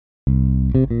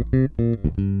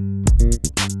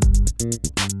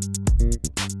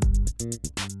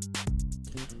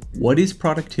What is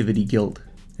productivity guilt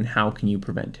and how can you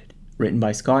prevent it? Written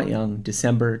by Scott Young,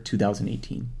 December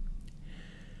 2018.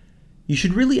 You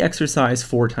should really exercise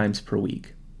 4 times per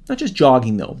week. Not just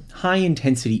jogging though,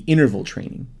 high-intensity interval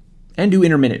training. And do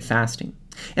intermittent fasting.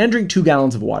 And drink 2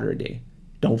 gallons of water a day.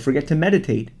 Don't forget to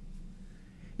meditate.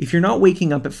 If you're not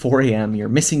waking up at 4 a.m., you're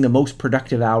missing the most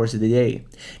productive hours of the day.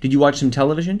 Did you watch some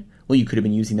television? Well, you could have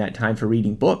been using that time for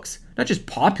reading books. Not just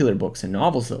popular books and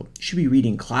novels though. You should be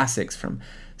reading classics from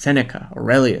Seneca,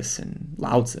 Aurelius, and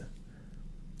Lao Tzu.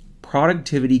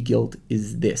 Productivity guilt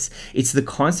is this. It's the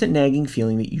constant nagging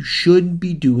feeling that you should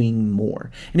be doing more.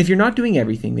 And if you're not doing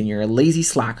everything, then you're a lazy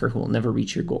slacker who will never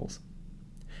reach your goals.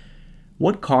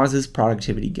 What causes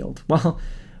productivity guilt? Well,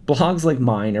 blogs like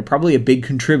mine are probably a big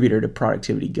contributor to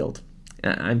productivity guilt.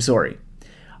 I'm sorry.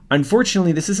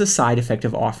 Unfortunately, this is a side effect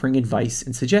of offering advice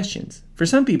and suggestions. For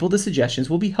some people, the suggestions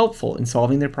will be helpful in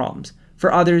solving their problems.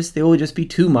 For others, they will just be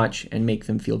too much and make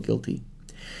them feel guilty.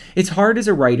 It's hard as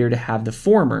a writer to have the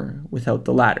former without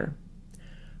the latter.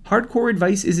 Hardcore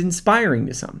advice is inspiring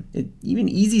to some. Even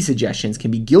easy suggestions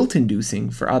can be guilt-inducing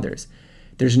for others.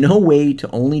 There's no way to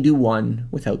only do one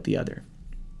without the other.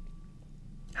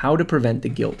 How to prevent the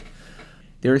guilt?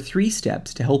 There are 3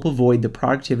 steps to help avoid the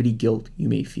productivity guilt you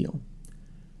may feel.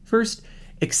 First,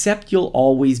 accept you'll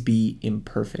always be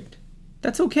imperfect.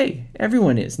 That's okay.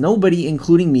 Everyone is. Nobody,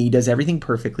 including me, does everything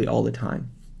perfectly all the time.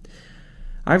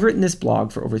 I've written this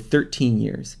blog for over 13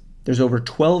 years. There's over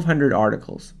 1,200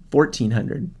 articles,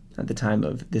 1,400 at the time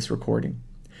of this recording,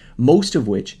 most of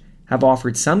which have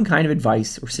offered some kind of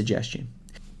advice or suggestion.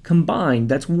 Combined,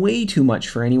 that's way too much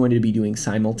for anyone to be doing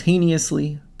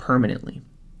simultaneously, permanently.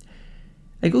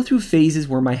 I go through phases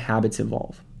where my habits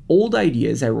evolve. Old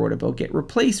ideas I wrote about get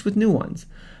replaced with new ones.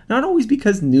 Not always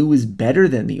because new is better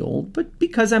than the old, but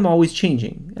because I'm always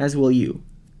changing, as will you.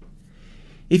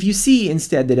 If you see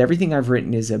instead that everything I've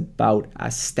written is about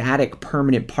a static,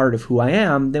 permanent part of who I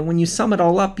am, then when you sum it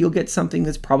all up, you'll get something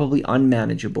that's probably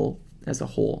unmanageable as a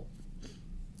whole.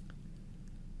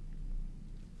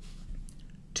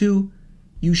 2,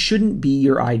 you shouldn't be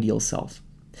your ideal self.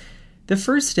 The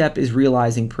first step is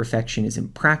realizing perfection is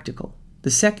impractical.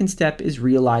 The second step is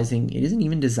realizing it isn't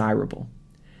even desirable.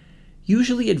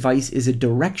 Usually advice is a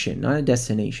direction, not a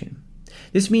destination.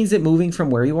 This means that moving from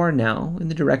where you are now in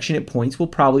the direction it points will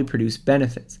probably produce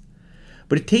benefits.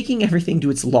 But if taking everything to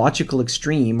its logical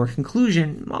extreme or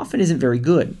conclusion often isn't very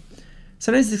good.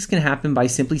 Sometimes this can happen by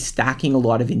simply stacking a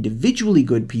lot of individually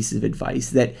good pieces of advice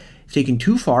that, if taken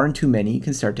too far and too many,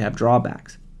 can start to have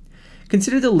drawbacks.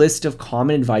 Consider the list of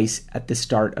common advice at the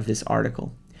start of this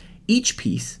article. Each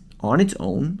piece, on its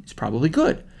own, is probably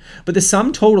good. But the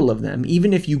sum total of them,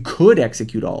 even if you could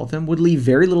execute all of them, would leave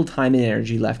very little time and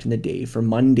energy left in the day for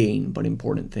mundane but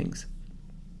important things.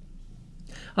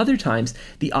 Other times,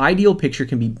 the ideal picture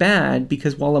can be bad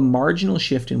because while a marginal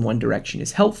shift in one direction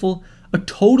is helpful, a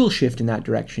total shift in that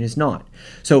direction is not.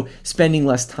 So spending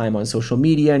less time on social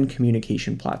media and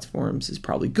communication platforms is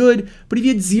probably good, but if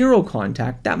you had 0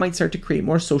 contact, that might start to create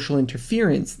more social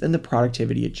interference than the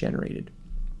productivity it generated.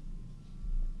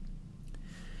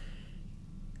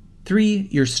 3,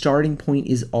 your starting point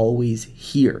is always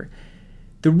here.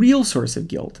 The real source of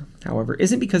guilt, however,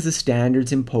 isn't because the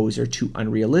standards imposed are too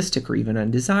unrealistic or even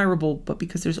undesirable, but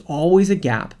because there's always a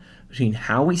gap between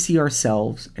how we see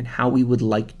ourselves and how we would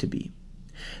like to be.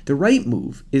 The right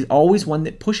move is always one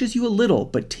that pushes you a little,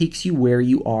 but takes you where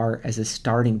you are as a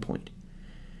starting point.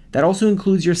 That also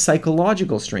includes your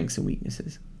psychological strengths and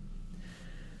weaknesses.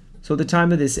 So at the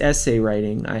time of this essay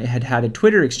writing, I had had a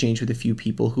Twitter exchange with a few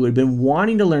people who had been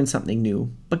wanting to learn something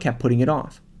new, but kept putting it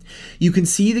off. You can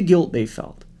see the guilt they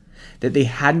felt, that they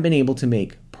hadn't been able to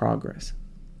make progress.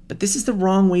 But this is the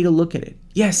wrong way to look at it.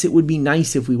 Yes, it would be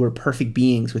nice if we were perfect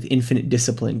beings with infinite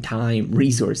discipline, time,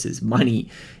 resources, money,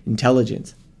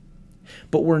 intelligence.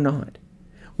 But we're not.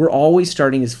 We're always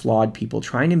starting as flawed people,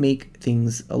 trying to make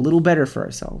things a little better for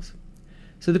ourselves.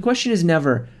 So the question is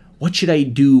never, what should I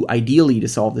do ideally to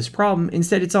solve this problem?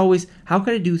 Instead, it's always, how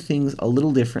can I do things a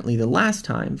little differently than last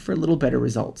time for a little better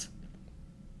results?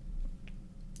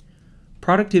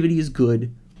 Productivity is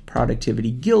good.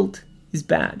 Productivity guilt is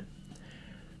bad.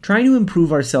 Trying to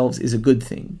improve ourselves is a good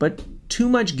thing, but too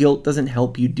much guilt doesn't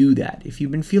help you do that. If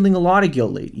you've been feeling a lot of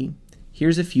guilt lately,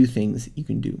 here's a few things you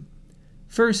can do.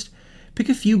 First, pick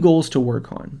a few goals to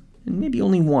work on, and maybe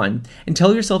only one, and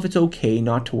tell yourself it's okay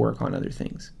not to work on other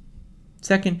things.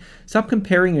 Second, stop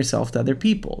comparing yourself to other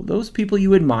people. Those people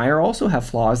you admire also have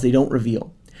flaws they don't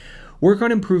reveal. Work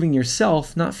on improving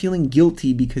yourself, not feeling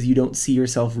guilty because you don't see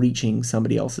yourself reaching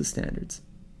somebody else's standards.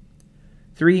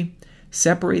 3,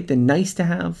 separate the nice to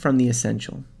have from the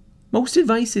essential. Most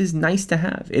advice is nice to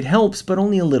have. It helps, but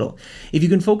only a little. If you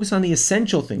can focus on the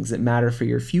essential things that matter for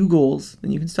your few goals,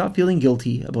 then you can stop feeling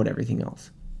guilty about everything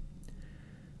else.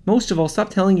 Most of all, stop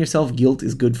telling yourself guilt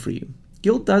is good for you.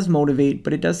 Guilt does motivate,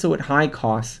 but it does so at high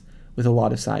costs with a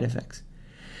lot of side effects.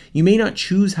 You may not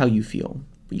choose how you feel,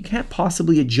 but you can't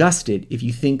possibly adjust it if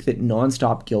you think that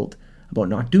nonstop guilt about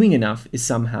not doing enough is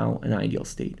somehow an ideal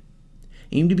state.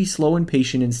 Aim to be slow and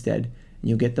patient instead, and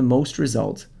you'll get the most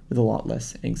results with a lot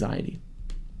less anxiety.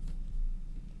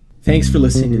 Thanks for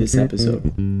listening to this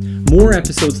episode. More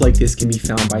episodes like this can be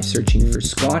found by searching for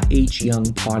Scott H. Young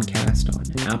Podcast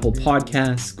on Apple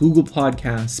Podcasts, Google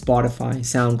Podcasts, Spotify,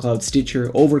 SoundCloud,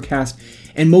 Stitcher, Overcast,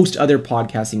 and most other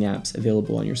podcasting apps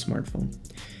available on your smartphone.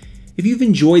 If you've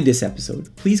enjoyed this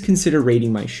episode, please consider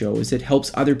rating my show as it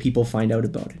helps other people find out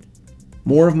about it.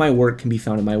 More of my work can be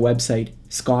found on my website,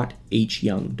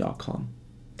 scotthyoung.com.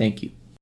 Thank you.